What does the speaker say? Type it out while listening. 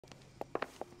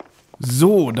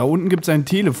So, da unten gibt es ein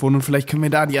Telefon und vielleicht können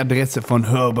wir da die Adresse von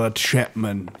Herbert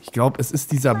Chapman, ich glaube, es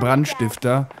ist dieser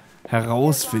Brandstifter,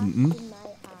 herausfinden.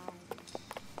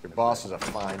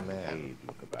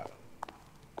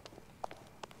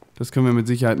 Das können wir mit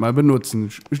Sicherheit mal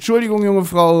benutzen. Entschuldigung, junge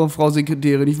Frau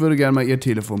Sekretärin, ich würde gerne mal Ihr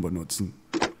Telefon benutzen.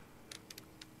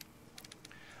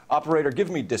 Operator,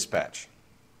 give me dispatch.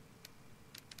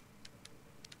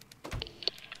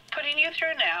 Putting you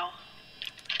through now.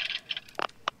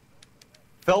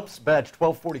 Phelps, badge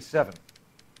 1247.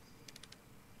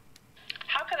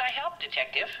 How could I help,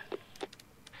 Detective?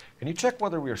 Can you check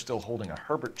whether we are still holding a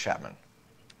Herbert Chapman?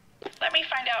 Let me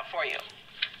find out for you.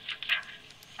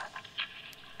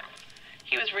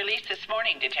 He was released this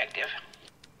morning, Detective.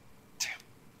 Damn.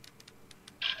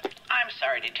 I'm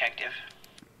sorry, Detective.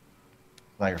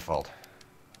 Not your fault.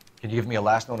 Can you give me a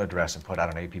last known address and put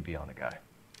out an APB on the guy?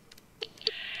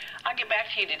 I'll get back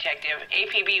to you, Detective.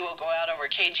 APB will go out over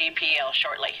KGPL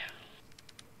shortly.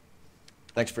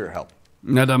 Thanks for your help.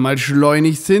 Na dann mal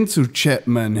schleunigst hin zu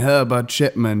Chapman, Herbert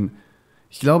Chapman.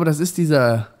 Ich glaube, das ist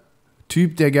dieser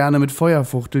Typ, der gerne mit Feuer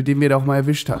fuchtelt, den wir da auch mal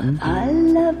erwischt hatten. Ach,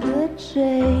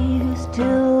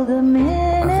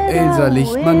 Elsa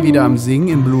Lichtmann wieder am Singen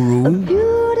im Blue Room.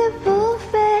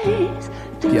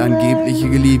 Die angebliche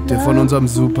Geliebte von unserem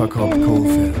Supercop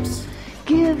Cole-Phelps.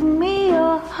 Give me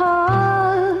your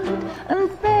heart and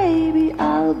baby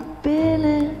I'll bill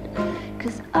it,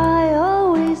 'cause I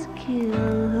always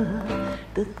kill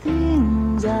the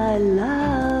things I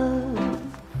love.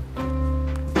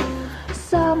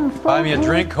 Some Buy me a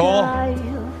drink, Cole?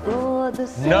 for the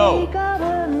No. sake of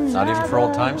Not even for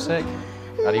old time's sake?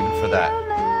 Not even for that.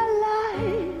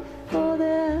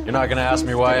 You're not gonna ask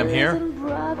me why I'm here?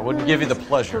 I wouldn't give you the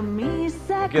pleasure.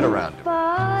 Get around him.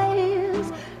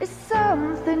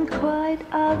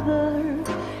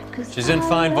 She's in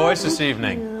fine voice this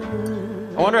evening.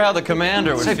 I wonder how the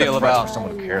commander would feel about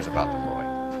someone who cares about the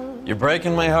boy. You're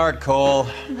breaking my heart, Cole.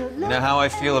 You know how I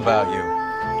feel about you.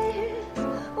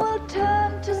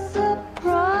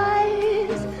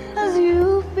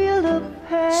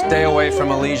 Stay away from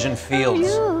Elysian Fields.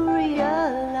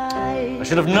 I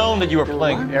should have known that you were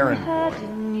playing errand boy.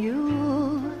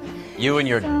 You and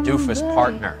your doofus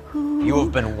partner. You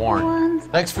have been warned.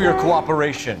 Thanks for your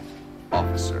cooperation,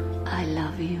 officer. I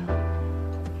love you.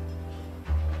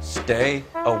 Stay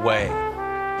away.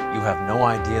 You have no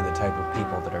idea the type of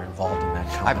people that are involved in that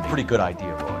company. I have a pretty good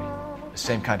idea, Roy. The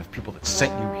same kind of people that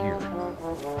sent you here.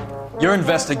 Your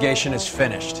investigation is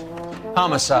finished.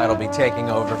 Homicide will be taking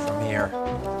over from here.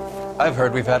 I've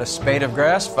heard we've had a spate of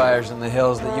grass fires in the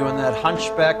hills that you and that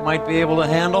hunchback might be able to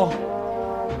handle.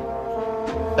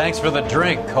 Thanks for the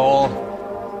drink, Cole.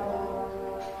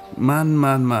 Mann,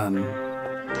 Mann, Mann.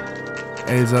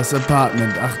 Elsas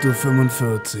Apartment, 8:45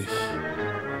 Uhr.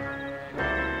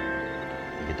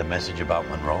 You get the message about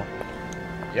Monroe?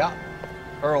 Yeah,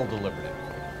 Earl delivered it.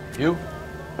 You?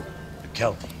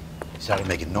 McKelty. He started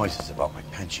making noises about my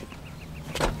pension.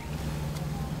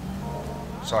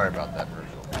 Sorry about that, Virgil.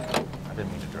 I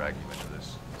didn't mean to drag you into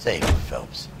this. Save it,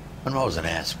 Phelps. Monroe's an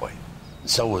asswipe. And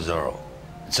so was Earl.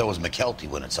 And so was McKelty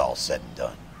when it's all said and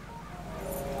done.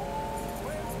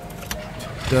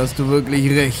 Da hast du wirklich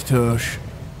recht, Hirsch.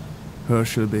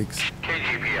 Herschel Biggs.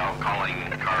 KGPL calling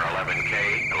car 11K,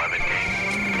 11K.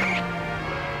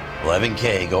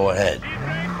 11K, go ahead.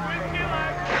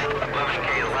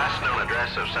 11K, the last known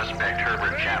address of suspect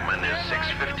Herbert Chapman is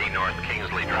 650 North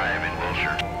Kingsley Drive in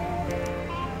Wilshire.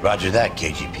 Roger that,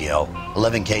 KGPL.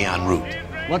 11K en route.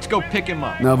 Let's go pick him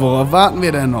up. Na, worauf warten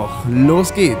wir denn noch?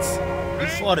 Los geht's. You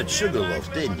fought at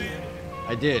Sugarloaf, didn't you?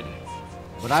 I did,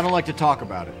 but I don't like to talk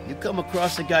about it. You come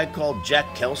across a guy called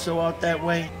Jack Kelso out that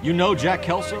way? You know Jack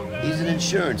Kelso? He's an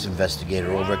insurance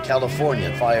investigator over at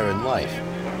California Fire and Life.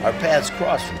 Our paths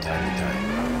cross from time to time.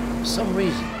 For some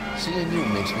reason, seeing you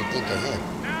makes me think of him.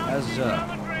 Has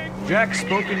Jack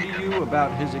spoken to you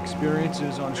about his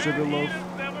experiences on Sugarloaf?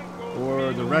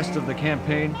 Or the rest of the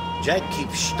campaign? Jack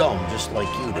keeps stum just like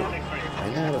you do. I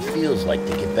know what it feels like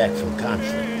to get back from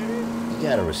conflict. You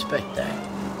gotta respect that.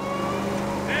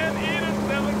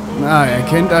 Na, er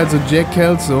kennt also Jack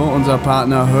Kelso, unser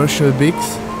Partner Herschel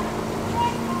Biggs.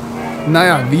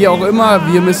 Naja, wie auch immer,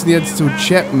 wir müssen jetzt zu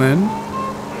Chapman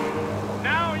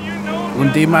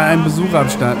und dem mal einen Besuch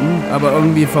abstatten. Aber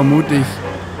irgendwie vermute ich,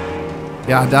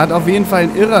 ja, da hat auf jeden Fall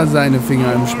ein Irrer seine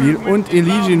Finger im Spiel und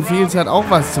Elysian Fields hat auch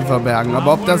was zu verbergen.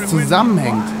 Aber ob das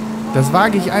zusammenhängt, das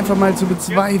wage ich einfach mal zu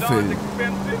bezweifeln.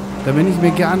 Da bin ich mir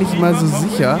gar nicht mal so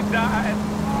sicher,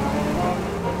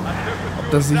 ob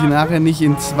das sich nachher nicht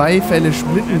in zwei Fälle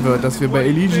splitten wird, dass wir bei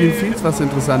Elysian Fields was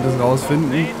Interessantes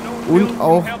rausfinden und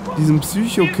auch diesen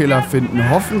Psychokiller finden.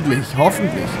 Hoffentlich,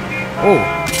 hoffentlich. Oh.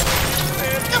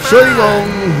 Entschuldigung.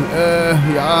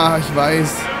 Ja, ich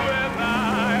weiß.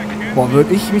 Boah,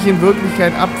 würde ich mich in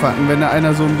Wirklichkeit abfacken, wenn da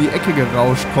einer so um die Ecke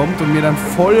gerauscht kommt und mir dann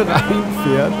voll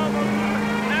reinfährt.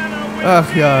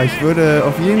 Ach ja, ich würde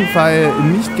auf jeden Fall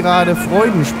nicht gerade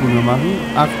Freudensprünge machen.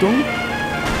 Achtung.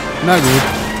 Na gut.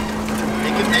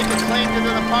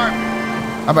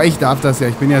 Aber ich darf das ja.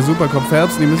 Ich bin ja super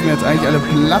Kopfherz. Die müssen wir jetzt eigentlich alle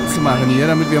Platz machen hier,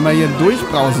 damit wir mal hier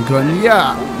durchbrausen können.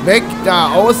 Ja, weg da,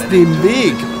 aus dem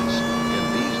Weg.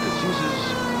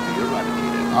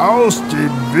 Aus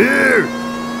dem Weg.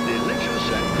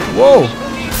 Wow.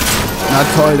 Na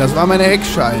toll, das war meine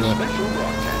Heckscheibe.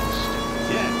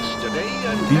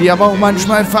 Die aber auch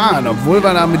manchmal fahren, obwohl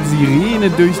man da mit Sirene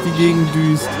durch die Gegend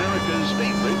düst.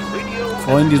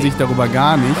 Freuen die sich darüber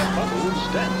gar nicht.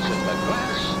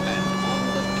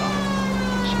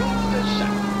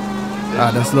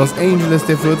 Ah, das Los Angeles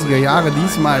der 40er Jahre,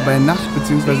 diesmal bei Nacht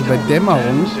bzw. bei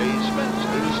Dämmerung.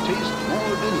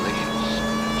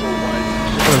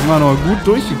 Da sind wir noch gut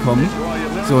durchgekommen.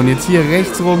 So, und jetzt hier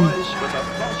rechts rum.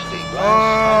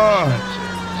 Oh.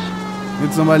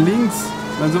 Jetzt nochmal links.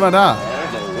 Dann sind wir da.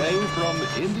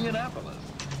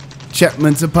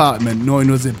 Chapman's Apartment,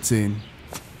 9:17 Uhr.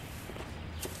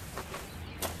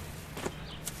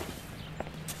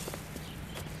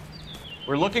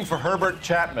 We're looking for Herbert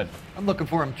Chapman. I'm looking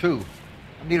for him too.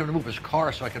 I need him to move his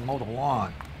car so I can mow the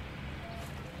lawn.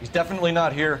 He's definitely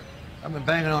not here. I've been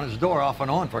banging on his door off and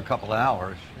on for a couple of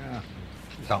hours. Yeah,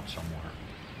 he's out somewhere.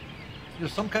 Is there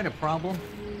some kind of problem?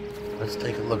 Let's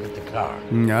take a look at the car.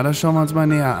 Ja, das schauen wir uns mal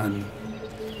näher an.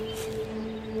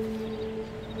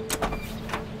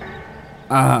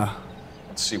 Aha.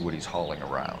 Let's see what he's hauling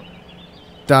around.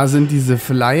 Da sind diese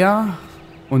Flyer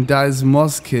und da ist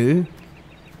Moskill.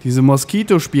 Diese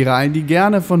Moskitospiralen, die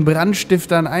gerne von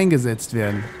Brandstiftern eingesetzt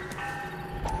werden.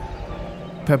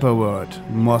 Pepperword,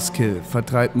 Moskill,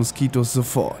 vertreibt Moskitos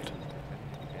sofort.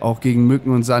 Auch gegen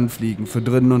Mücken und Sandfliegen, für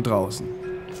drinnen und draußen.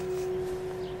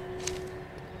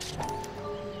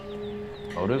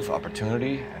 Motive,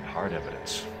 opportunity, and hard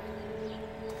evidence.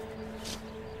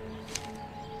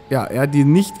 Ja, er hat die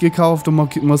nicht gekauft, um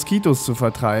Moskitos zu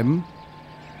vertreiben.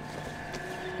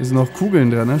 Hier sind noch Kugeln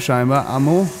drin, scheinbar.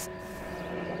 Ammo.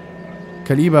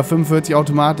 Kaliber 45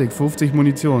 Automatik, 50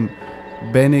 Munition.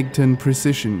 Bennington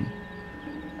Precision.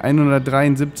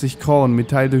 173 Korn,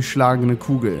 metalldurchschlagene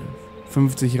Kugel.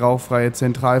 50 rauchfreie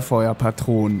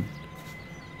Zentralfeuerpatronen.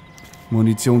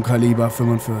 Munition Kaliber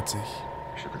 45.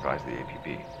 Should advise the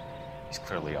APB. He's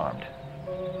clearly armed.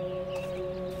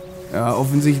 Ja,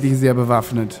 offensichtlich sehr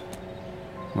bewaffnet.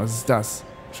 Was ist das?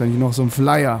 Wahrscheinlich noch so ein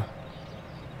Flyer.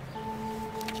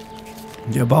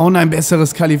 Wir bauen ein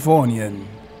besseres Kalifornien.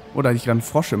 Oder hatte ich gerade einen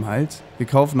Frosch im Hals? Wir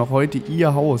kaufen noch heute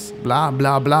ihr Haus. Bla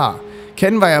bla bla.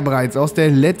 Kennen wir ja bereits aus der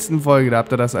letzten Folge. Da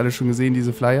habt ihr das alle schon gesehen,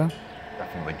 diese Flyer?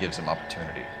 Definitely gives him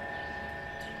opportunity.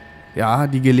 Ja,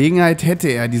 die Gelegenheit hätte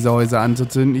er, diese Häuser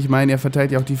anzuzünden. Ich meine, er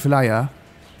verteilt ja auch die Flyer.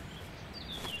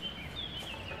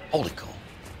 Holy cow.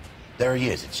 There he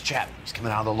is. It's Chapman. He's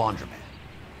coming out of the laundromat.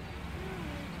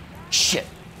 Shit.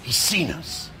 He's seen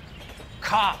us.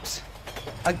 Cops!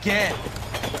 Again!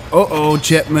 Oh oh,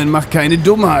 Chapman, mach keine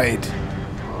Dummheit.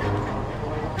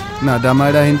 Na, da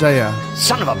mal dahinterher.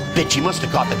 Son of a bitch, he must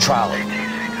have caught the trolley.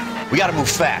 We gotta move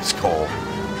fast, Cole.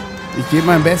 Ich gebe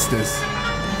mein Bestes.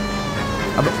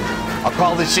 Aber I'll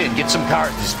call this in, get some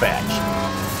cars dispatched.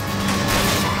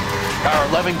 Car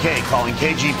 11K calling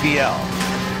KGPL.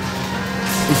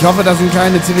 ich hoffe, da sind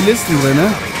keine Zivilisten drin,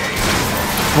 ne?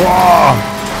 Boah!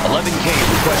 11K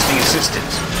requesting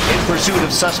assistance. In pursuit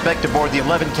of suspect aboard the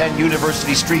 1110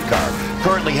 University streetcar,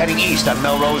 currently heading east on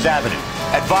Melrose Avenue.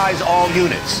 Advise all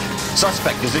units.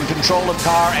 Suspect is in control of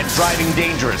car and driving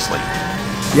dangerously.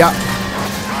 Ja.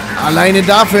 Alleine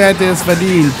dafür hätte er es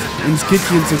verdient, ins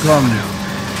Kittchen zu kommen.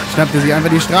 Schnappt er sich einfach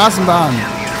die Straßenbahn.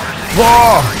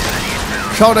 Boah!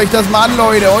 Schaut euch das mal an,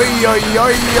 Leute. Oi, oi, oi,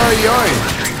 oi, oi.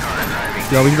 Ich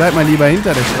glaube, ich bleib mal lieber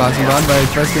hinter der Straßenbahn, weil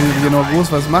ich weiß gar nicht, ob ich hier noch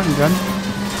groß was machen kann.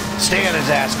 Stay on his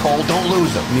ass, Cole. Don't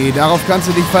lose him. Nee, darauf kannst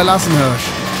du dich verlassen, Hirsch.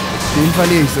 Den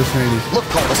verliere ich so schnell nicht. Look,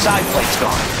 Cole, the side plate's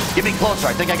gone. Get me closer.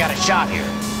 I think I got a shot here.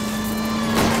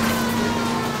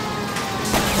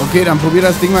 Okay, dann probier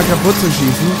das Ding mal kaputt zu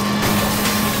schießen.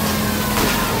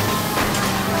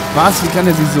 Was? Wie kann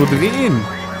er sich so drehen?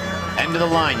 End of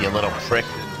the line, you little prick.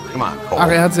 Come on, Cole. Ach,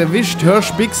 er hat's erwischt.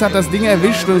 Hirsch Bix hat das Ding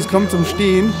erwischt und es kommt zum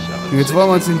Stehen. Und jetzt wollen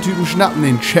wir uns den Typen schnappen,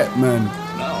 den Chapman.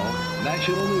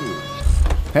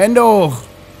 Hände hoch!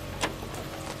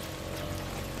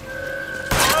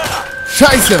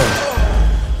 Scheiße!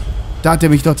 Da hat er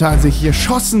mich doch tatsächlich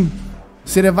erschossen.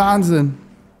 Ist ja der Wahnsinn.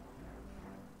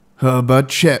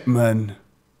 Herbert Chapman.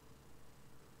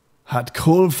 hat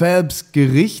Cole Phelps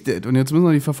gerichtet. Und jetzt müssen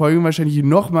wir die Verfolgung wahrscheinlich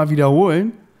nochmal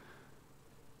wiederholen.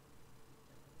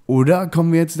 Oder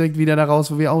kommen wir jetzt direkt wieder da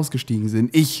raus, wo wir ausgestiegen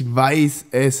sind? Ich weiß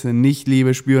es nicht,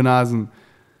 liebe Spürnasen.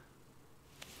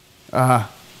 Aha.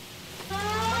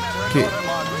 Okay.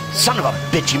 Son of a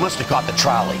bitch, he must have caught the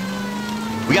trolley.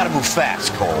 We gotta move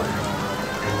fast, Cole.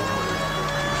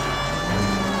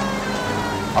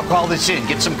 I'll call this in,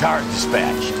 get some cars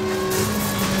dispatched.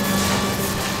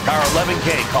 Car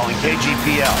 11K calling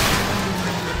KGPL.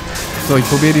 So, ich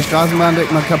probiere die Straßenbahn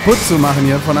direkt mal kaputt zu machen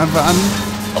hier von Anfang an.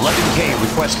 11K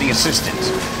requesting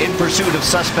assistance. In pursuit of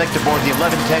suspect aboard the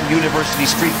 1110 University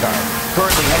streetcar.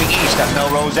 Currently heading east on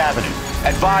Melrose Avenue.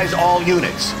 Advise all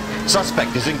units.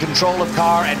 Suspect is in control of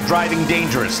car and driving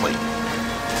dangerously.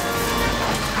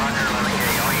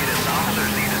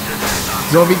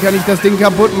 So, wie kann ich das Ding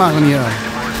kaputt machen hier?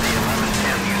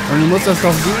 Und muss das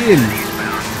doch gehen.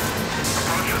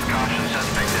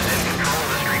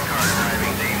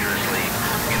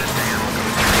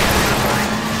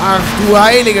 Ach du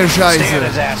heilige Scheiße.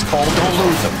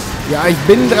 Ja, ich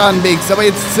bin dran, Bix, aber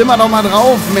jetzt zimmer doch mal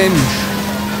drauf, Mensch.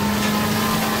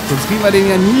 Sonst kriegen wir den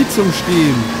ja nie zum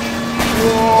Stehen.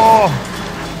 Oh.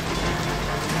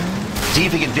 See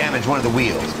if he can damage one of the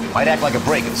wheels. Might act like a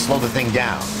brake and slow the thing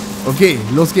down. Okay,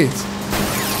 los geht's.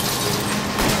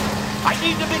 I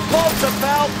need to be closer,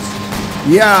 Phelps.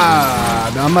 Ja,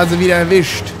 da haben wir sie wieder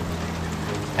erwischt.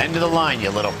 End of the line,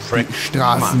 you little prick. Die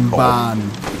Straßenbahn.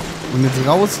 Und jetzt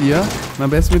raus hier. Und am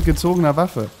besten mit gezogener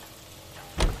Waffe.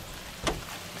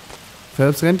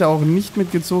 Phelps rennt da auch nicht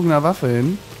mit gezogener Waffe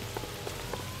hin.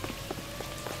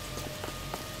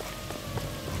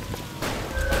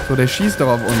 So, der schießt doch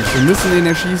auf uns. Wir müssen den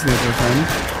erschießen jetzt wahrscheinlich.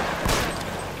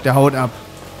 Der haut ab.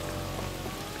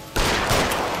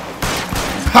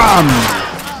 Pam!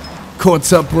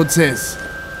 Kurzer Prozess.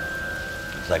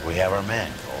 Looks like we have our man,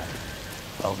 Cole.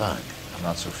 Well done. I'm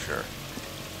not so sure.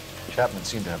 Chapman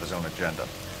seemed to have his own agenda.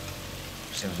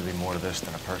 There seems to be more to this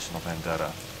than a personal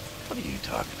vendetta. What are you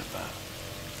talking about?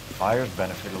 Fires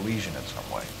benefit Elysian in some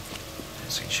way. I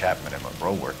see Chapman and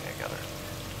Monroe working together.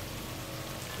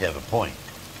 You have a point.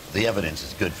 The evidence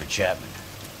is good for Chapman.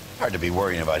 Hard to be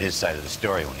worrying about his side of the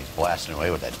story when he's blasting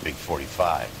away with that big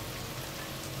 45.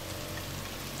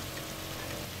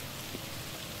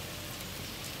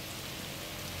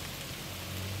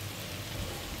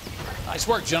 Nice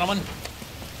work, gentlemen.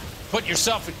 Put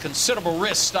yourself at considerable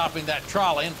risk stopping that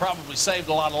trolley and probably saved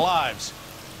a lot of lives.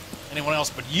 Anyone else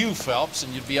but you, Phelps,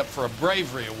 and you'd be up for a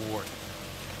bravery award.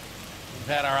 We've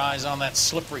had our eyes on that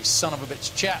slippery son of a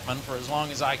bitch Chapman for as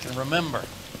long as I can remember.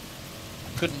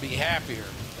 I couldn't be happier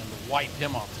than to wipe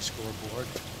him off the scoreboard.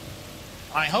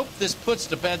 I hope this puts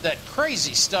to bed that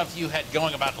crazy stuff you had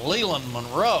going about Leland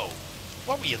Monroe.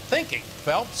 What were you thinking,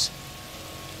 Phelps?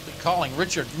 You'll be calling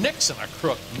Richard Nixon a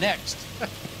crook next.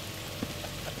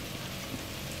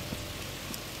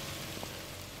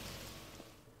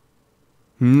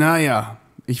 Naja,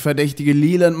 ich verdächtige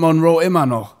Leland Monroe immer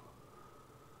noch.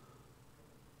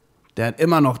 Der hat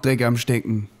immer noch Dreck am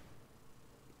Stecken.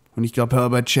 Und ich glaube,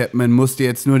 Herbert Chapman musste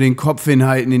jetzt nur den Kopf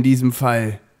hinhalten in diesem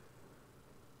Fall.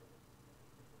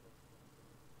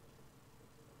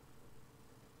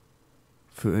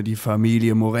 Für die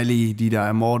Familie Morelli, die da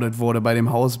ermordet wurde bei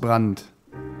dem Hausbrand.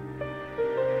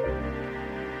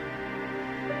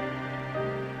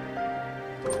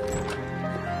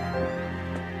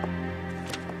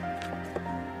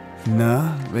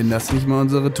 Na, wenn das nicht mal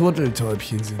unsere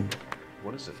Turteltäubchen sind.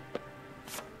 What is it?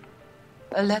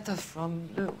 A letter from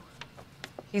Lou.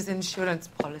 His insurance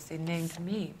policy named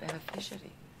me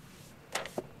beneficiary.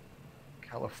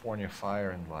 California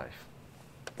Fire and Life.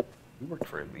 You worked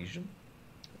for Elysian?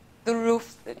 The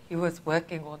roof that he was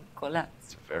working on collapsed.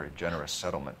 It's a very generous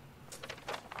settlement.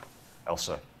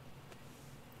 Elsa,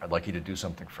 I'd like you to do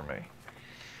something for me.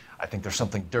 I think there's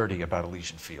something dirty about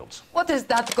Elysian Fields. What has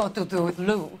that got to do with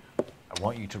Lou? I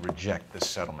want you to reject this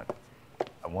settlement.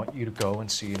 I want you to go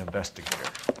and see an investigator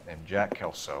named Jack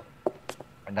Kelso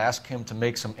and ask him to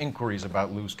make some inquiries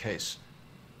about Lou's case.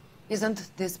 Isn't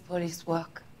this police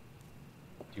work?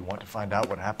 Do you want to find out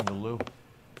what happened to Lou?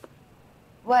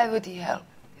 Why would he help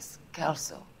this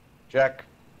Kelso? Jack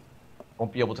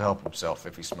won't be able to help himself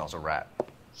if he smells a rat.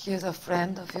 He's a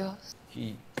friend of yours?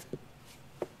 He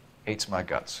hates my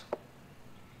guts.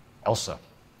 Elsa,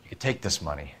 you could take this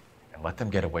money and let them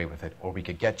get away with it, or we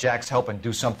could get Jack's help and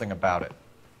do something about it.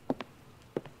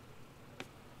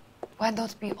 Why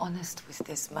not be honest with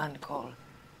this man, Cole?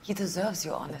 He deserves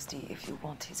your honesty if you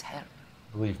want his help.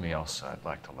 Believe me, Elsa, I'd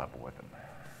like to level with him.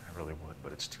 I really would,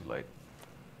 but it's too late.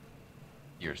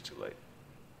 Years too late.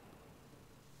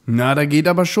 Na, da geht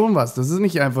aber schon was. Das ist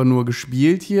nicht einfach nur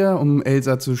gespielt hier, um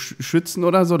Elsa zu schützen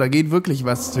oder so. Da geht wirklich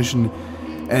was zwischen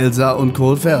Elsa und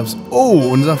Cold Phelps. Oh,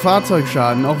 unser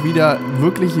Fahrzeugschaden auch wieder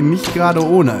wirklich nicht gerade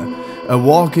ohne. A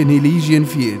Walk in Elysian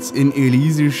Fields, in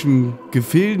elysischen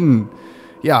Gefilden.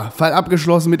 Ja, Fall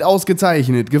abgeschlossen mit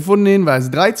ausgezeichnet. Gefundene Hinweise,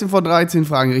 13 von 13,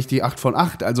 Fragen richtig, 8 von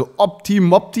 8. Also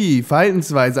optimopti,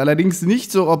 Verhaltensweise, allerdings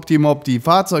nicht so optimopti.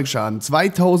 Fahrzeugschaden,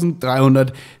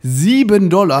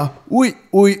 $2.307. Ui,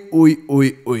 ui, ui,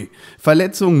 ui, ui.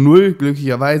 Verletzung 0,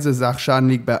 glücklicherweise, Sachschaden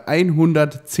liegt bei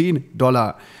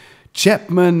 $110.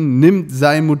 Chapman nimmt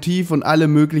sein Motiv und alle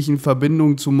möglichen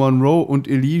Verbindungen zu Monroe und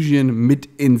Elysian mit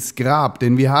ins Grab,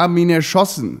 denn wir haben ihn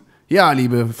erschossen. Ja,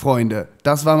 liebe Freunde,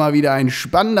 das war mal wieder ein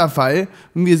spannender Fall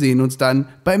und wir sehen uns dann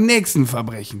beim nächsten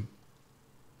Verbrechen.